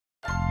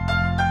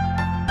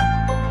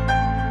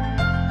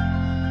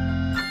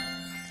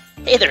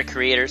Hey there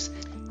creators!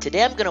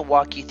 Today I'm going to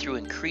walk you through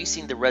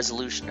increasing the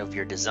resolution of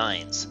your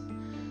designs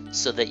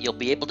so that you'll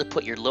be able to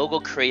put your logo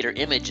creator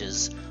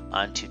images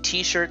onto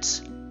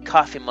t-shirts,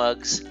 coffee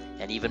mugs,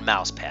 and even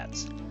mouse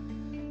pads.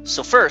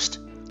 So first,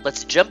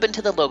 let's jump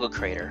into the logo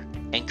creator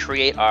and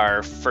create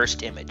our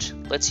first image.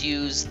 Let's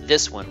use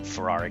this one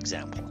for our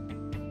example.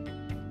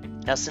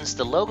 Now since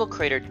the logo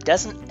creator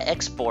doesn't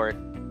export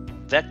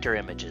vector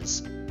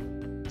images,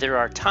 there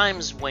are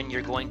times when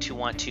you're going to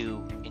want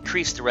to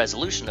increase the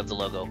resolution of the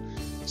logo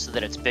so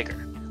that it's bigger.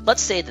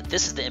 Let's say that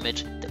this is the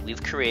image that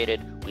we've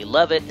created. We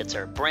love it, it's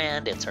our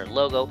brand, it's our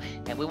logo,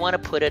 and we want to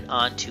put it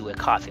onto a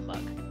coffee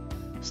mug.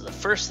 So the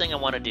first thing I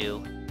want to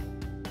do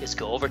is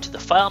go over to the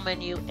File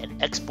menu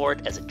and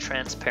export as a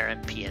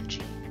transparent PNG.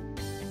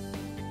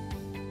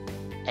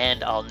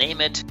 And I'll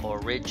name it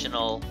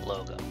Original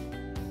Logo.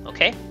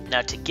 Okay,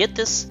 now to get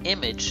this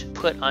image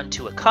put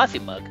onto a coffee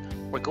mug,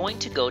 we're going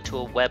to go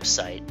to a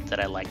website that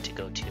I like to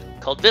go to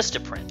called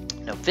Vistaprint.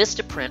 Now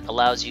Vistaprint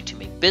allows you to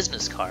make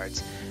business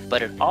cards,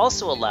 but it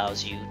also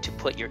allows you to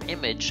put your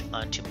image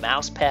onto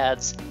mouse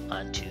pads,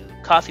 onto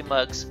coffee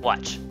mugs.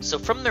 Watch. So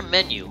from their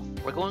menu,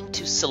 we're going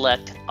to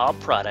select all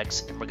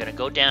products and we're going to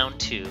go down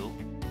to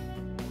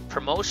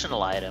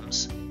promotional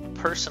items,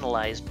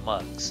 personalized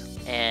mugs,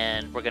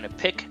 and we're going to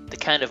pick the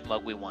kind of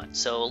mug we want.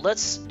 So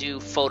let's do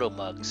photo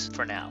mugs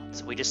for now.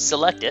 So we just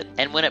select it,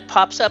 and when it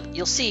pops up,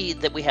 you'll see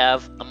that we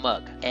have a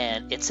mug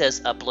and it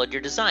says upload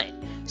your design.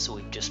 So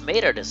we've just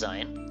made our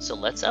design, so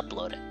let's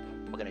upload it.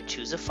 We're going to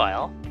choose a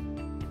file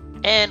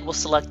and we'll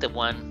select the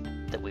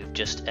one that we've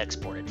just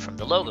exported from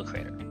the logo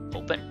creator.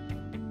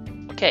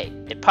 Open. Okay,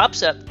 it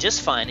pops up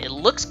just fine. It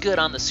looks good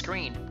on the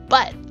screen,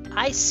 but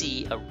I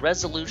see a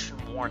resolution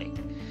warning.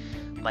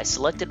 My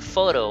selected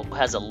photo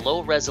has a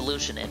low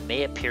resolution and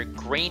may appear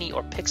grainy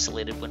or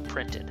pixelated when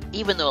printed.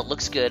 Even though it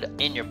looks good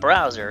in your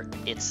browser,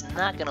 it's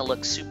not going to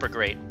look super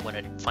great when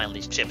it finally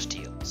ships to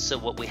you. So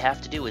what we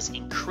have to do is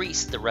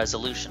increase the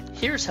resolution.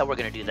 Here's how we're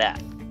going to do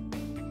that.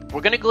 We're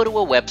going to go to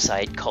a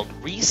website called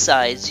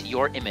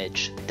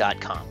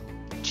resizeyourimage.com.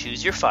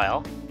 Choose your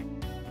file,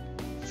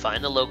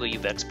 find the logo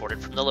you've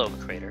exported from the logo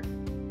creator,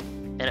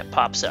 and it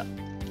pops up.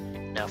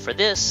 Now for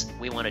this,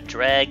 we want to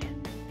drag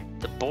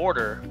the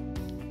border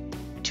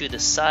to the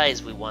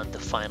size we want the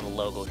final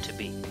logo to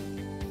be.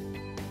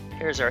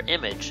 Here's our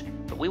image,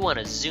 but we want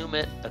to zoom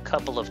it a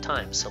couple of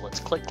times. So let's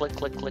click, click,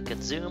 click, click,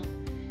 and zoom,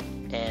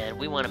 and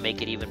we want to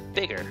make it even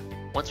bigger.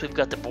 Once we've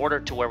got the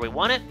border to where we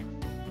want it,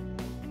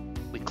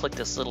 we click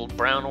this little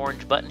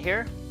brown-orange button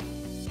here,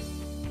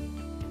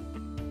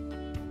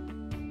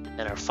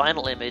 and our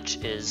final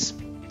image is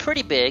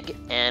pretty big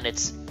and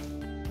it's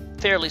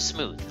fairly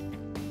smooth.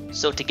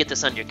 So to get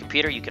this on your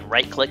computer, you can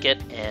right-click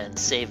it and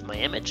save my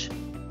image.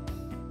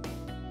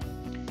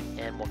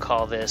 And we'll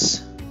call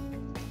this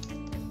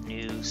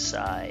New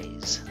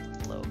Size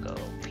Logo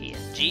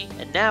PNG.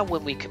 And now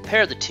when we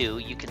compare the two,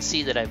 you can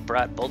see that I've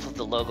brought both of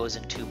the logos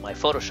into my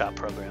Photoshop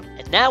program.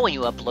 And now when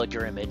you upload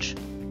your image,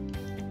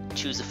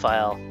 choose a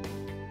file,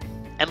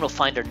 and we'll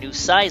find our New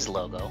Size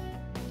logo.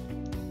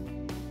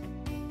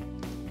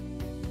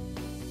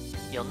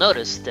 You'll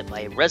notice that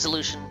my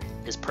resolution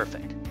is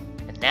perfect.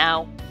 And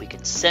now we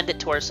can send it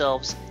to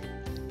ourselves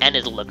and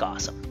it'll look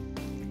awesome.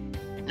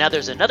 Now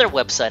there's another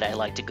website I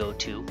like to go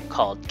to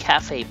called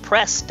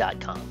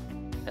cafepress.com.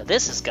 Now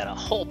this has got a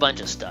whole bunch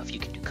of stuff. You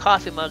can do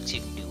coffee mugs,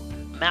 you can do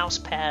mouse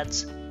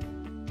pads.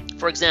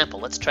 For example,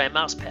 let's try a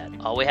mouse pad.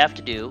 All we have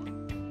to do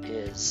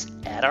is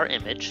add our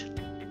image,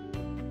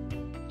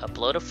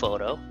 upload a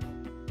photo.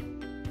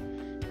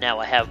 Now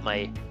I have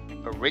my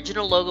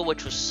original logo,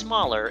 which was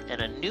smaller,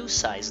 and a new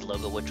size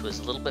logo, which was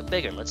a little bit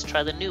bigger. Let's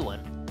try the new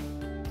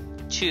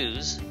one.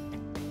 Choose.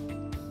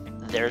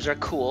 There's our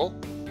cool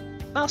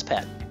mouse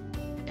pad.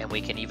 And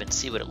we can even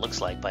see what it looks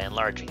like by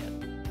enlarging it.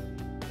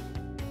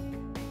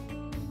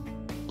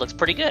 Looks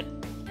pretty good.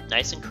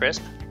 Nice and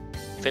crisp.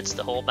 Fits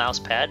the whole mouse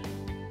pad.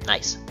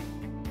 Nice.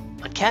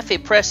 On Cafe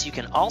Press, you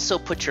can also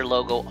put your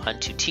logo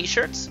onto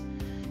t-shirts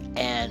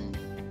and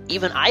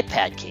even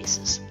iPad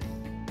cases.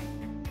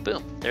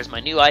 Boom, there's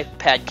my new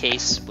iPad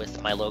case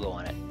with my logo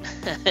on it.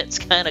 It's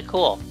kind of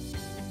cool.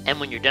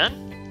 And when you're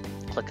done,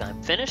 click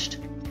on Finished,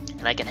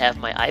 and I can have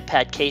my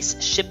iPad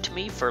case shipped to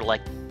me for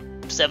like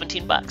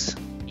 17 bucks.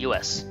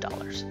 US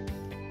dollars.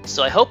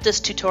 So I hope this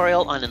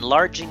tutorial on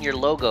enlarging your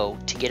logo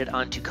to get it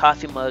onto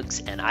coffee mugs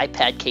and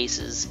iPad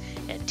cases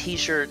and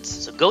t-shirts.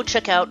 So go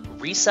check out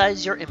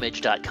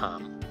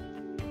resizeyourimage.com,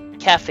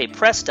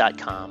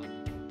 cafepress.com,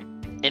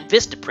 and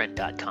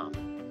vistaprint.com.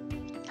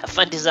 Have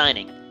fun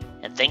designing,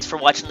 and thanks for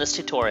watching this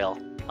tutorial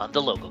on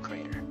the Logo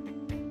Creator.